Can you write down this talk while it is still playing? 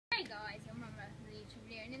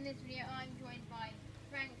And in this video I'm joined by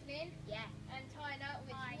Franklin and Tyler,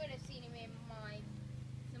 which you would have seen him in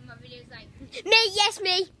some of my videos like... Me, yes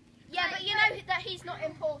me! Yeah, but you know that he's not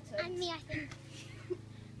important. And me, I think.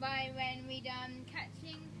 By when we done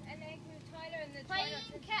catching an egg with Tyler and the try Playing not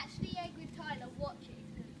to Catch the Egg with Tyler, watch it.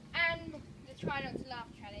 and the try not to laugh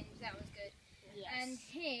challenge, that was good. Yes. And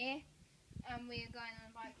here we are going on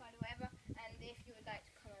a bike ride or whatever, and if you would like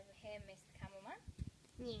to come over here, Mr. Cameraman,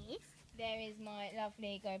 Yes. there is my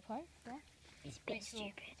lovely GoPro there. It's a bit Which will-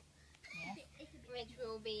 stupid. Which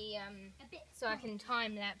will be so I can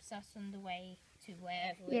time lapse us on the way to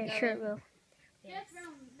wherever we're Yeah, going. sure it will. Yes.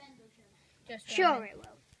 Just Sure round, it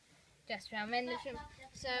will. just round Mendlesham.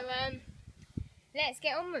 So let's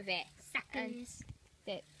get on with it. Seconds.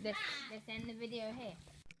 Let's end the video here.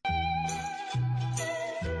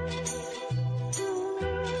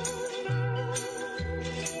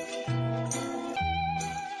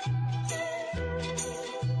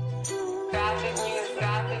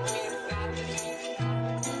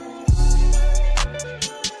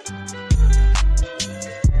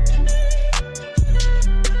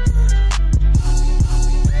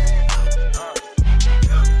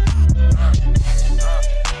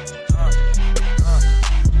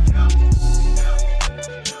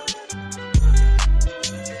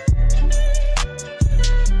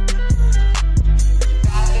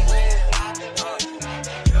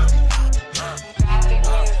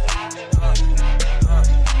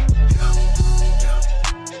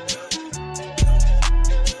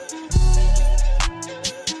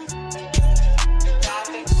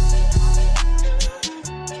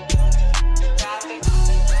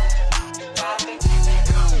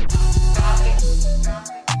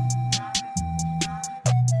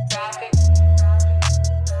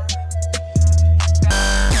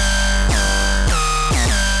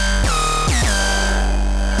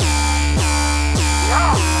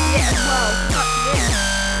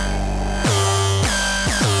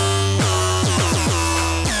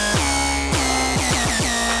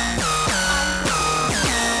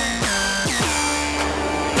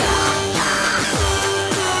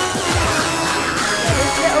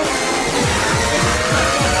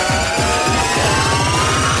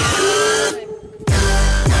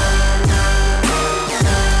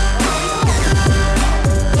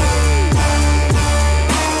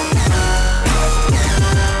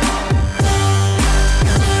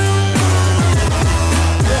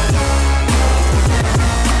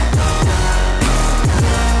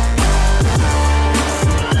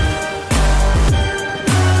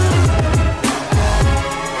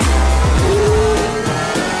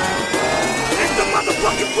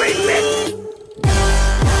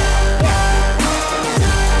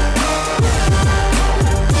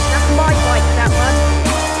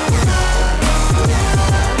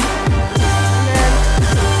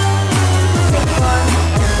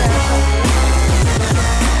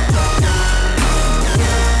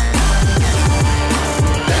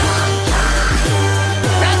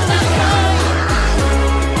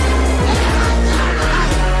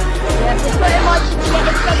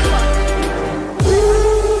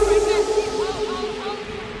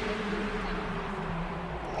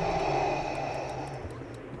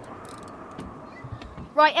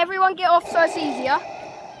 Right, everyone get off so it's easier.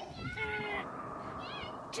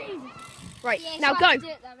 Right, Yeah, now so I go. have to do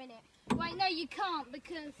it though, innit? Wait, no, you can't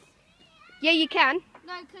because Yeah, you can.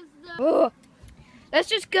 no, because the Ugh. Let's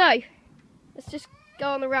just go. Let's just go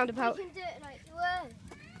on the roundabout. you can do it like whoa. And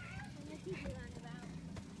you can do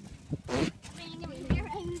roundabout. Bring it with your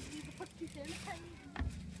hands, you can put it in.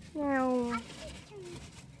 Wow.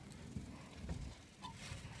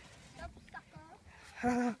 Stop,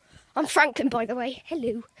 sucker. I'm Franklin, by the way.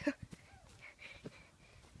 Hello.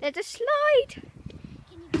 There's a slide. Can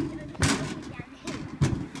you do it down the hill?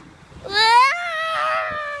 Ah!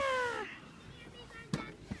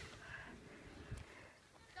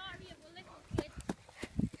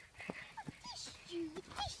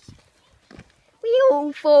 We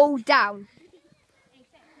all fall down.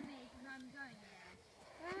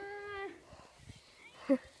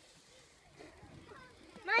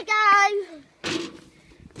 My go.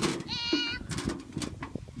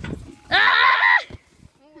 Ah!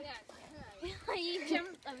 You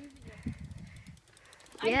jumped over.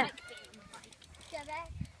 Yeah. I like being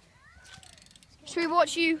Should we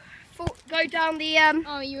watch you go down the Oh,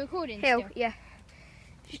 are you recording hill? still? Yeah.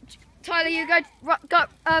 Tyler, you go.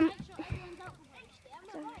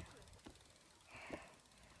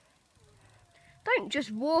 Don't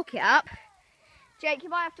just walk it up. Jake, you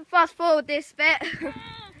might have to fast forward this bit.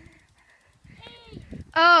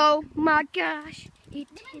 Oh my gosh.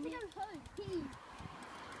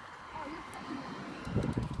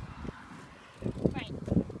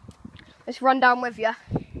 Let's run down with you. I'm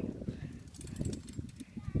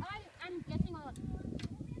getting on.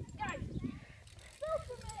 Go!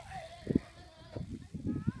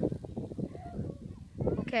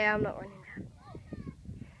 Okay, I'm not running down.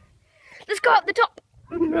 Let's go up the top.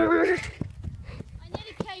 I nearly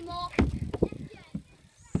came off.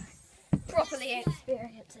 Properly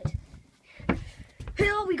experience it.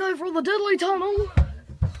 Here we go for the deadly tunnel.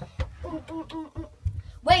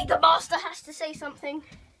 Wait, the master has to say something.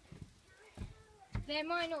 There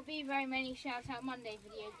might not be very many Shout Out Monday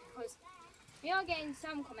videos because we are getting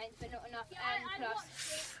some comments but not enough, and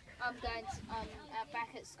plus I'm going to,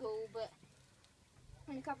 back at school, but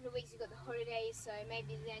in a couple of weeks we've got the holidays, so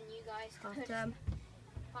maybe then you guys could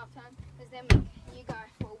half time, because then you guys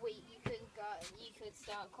for a week you could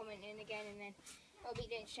start commenting again, and then I'll be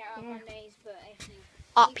doing Shout Out Mondays. But if you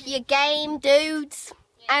Up your game, dudes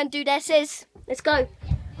and dudesses. Let's go.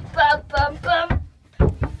 Bum, bum, bum.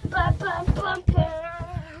 Bum, bum, bum, bum.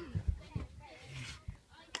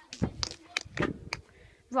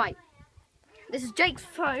 Right. This is Jake's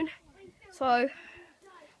phone, so I'm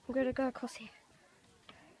going to go across here.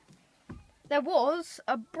 There was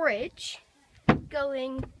a bridge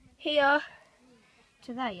going here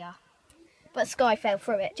to there, but Sky fell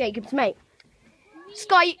through it. Jacob's mate.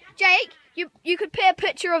 Sky, Jake, you could put a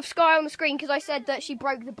picture of Sky on the screen because I said that she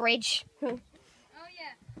broke the bridge. oh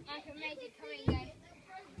yeah, I can make it come and go.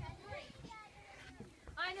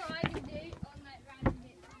 I know I can do on that random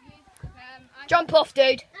bit of you. Jump off,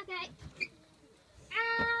 dude. Okay.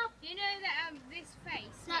 You know that this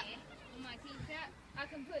face here on my t-shirt, I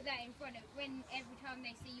can put that in front of every time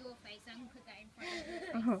they see your face, I can put that in front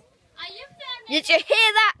of them. Are you done? Did you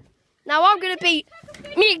hear that? Now I'm gonna be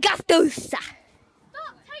me Gastusa.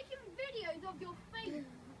 Stop taking videos of your face.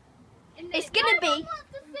 It's gonna be. I want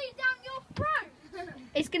to see down your throat.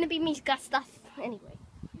 It's gonna be me Gastus anyway.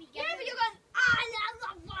 Yeah, but you're going. I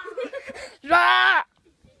love that. Rah!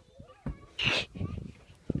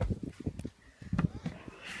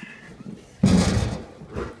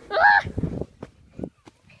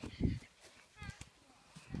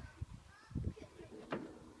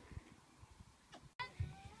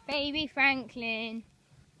 Baby Franklin.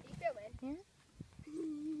 You filming?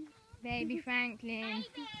 Baby Franklin.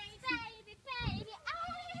 Baby.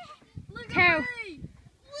 Look Tell. at me.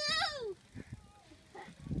 Woo!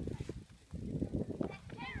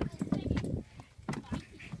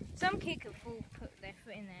 Some kid could put their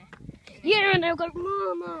foot in there. Yeah, and they'll go,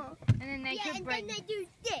 Mama. And then they Yeah, could and break. then they do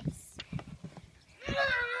this.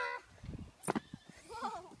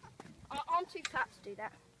 I'm too fat to do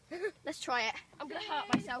that. Let's try it. I'm gonna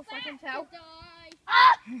hurt myself, I can tell. Die.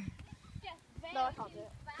 Ah! No, I can't do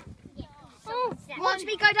it. Oh, Watch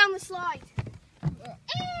me go down the slide.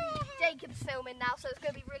 Jacob's filming now, so it's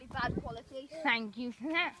gonna be really bad quality. Thank you for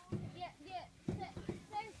that.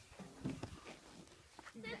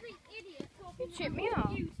 Every idiot talking You tripped me about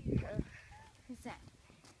off. YouTube. Who's that?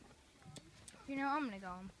 You know I'm gonna go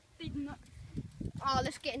on. Big nut. Oh,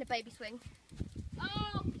 let's get in the baby swing.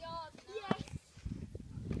 Oh God, yes.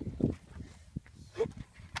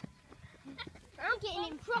 I'm getting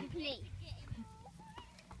in properly.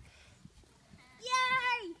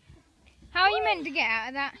 Yay! How are you meant to get out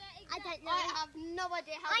of that? I don't know. I have no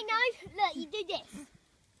idea how. I know. Look, you do this.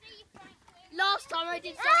 Last time I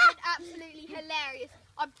did something absolutely hilarious.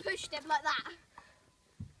 I pushed him like that.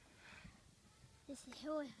 This is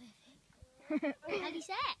horrific. How do you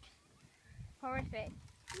say it? Horrific.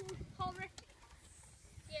 Horrific.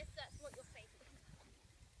 Yes, that's what your face is.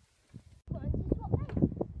 Baby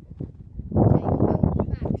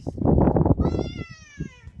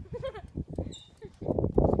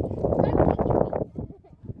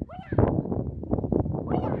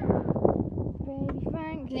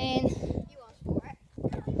Franklin. You asked for it.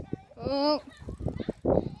 Oh.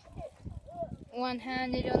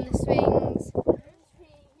 One-handed on the swings.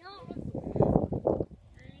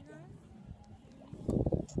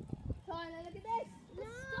 Tyler, look at this.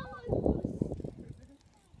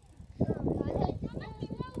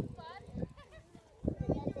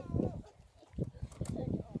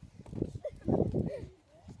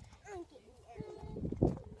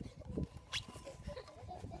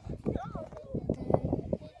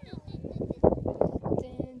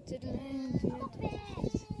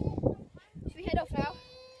 Should we head off now?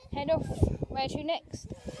 Head off. Where to next?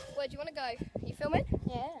 Where do you want to go? You filming?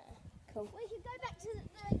 Yeah. We should go back to the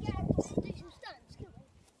garage to do some stunts, couldn't we?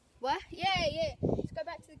 Where? Yeah. Let's go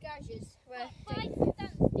back to the garages. Where? By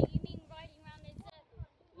stunts, do you mean riding around in circles?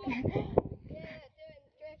 Yeah, doing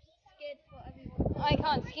drifts, skids, whatever you want. I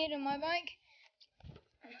can't skid on my bike.